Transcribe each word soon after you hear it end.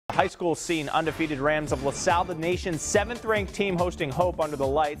High school scene, undefeated Rams of La Salle, the nation's 7th-ranked team hosting Hope under the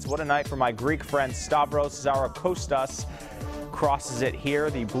lights. What a night for my Greek friend Stavros Zarokostas. Crosses it here.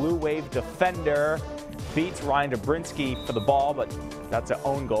 The Blue Wave defender beats Ryan Dobrinsky for the ball, but that's an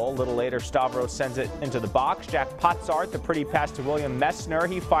own goal. A little later, Stavros sends it into the box. Jack Potzart, the pretty pass to William Messner.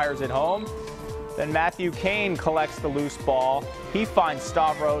 He fires it home. Then Matthew Kane collects the loose ball. He finds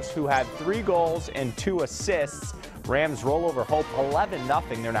Stavros, who had 3 goals and 2 assists. Rams roll over Hope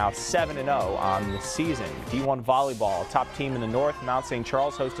 11-0. They're now 7-0 on the season. D1 volleyball, top team in the north. Mount St.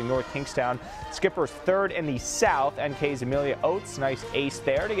 Charles hosting North Kingstown. Skippers 3rd in the south. NK's Amelia Oates, nice ace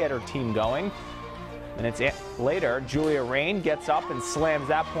there to get her team going. Minutes later, Julia Rain gets up and slams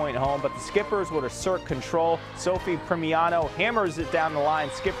that point home, but the Skippers would assert control. Sophie Primiano hammers it down the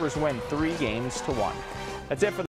line. Skippers win 3-1. That's it for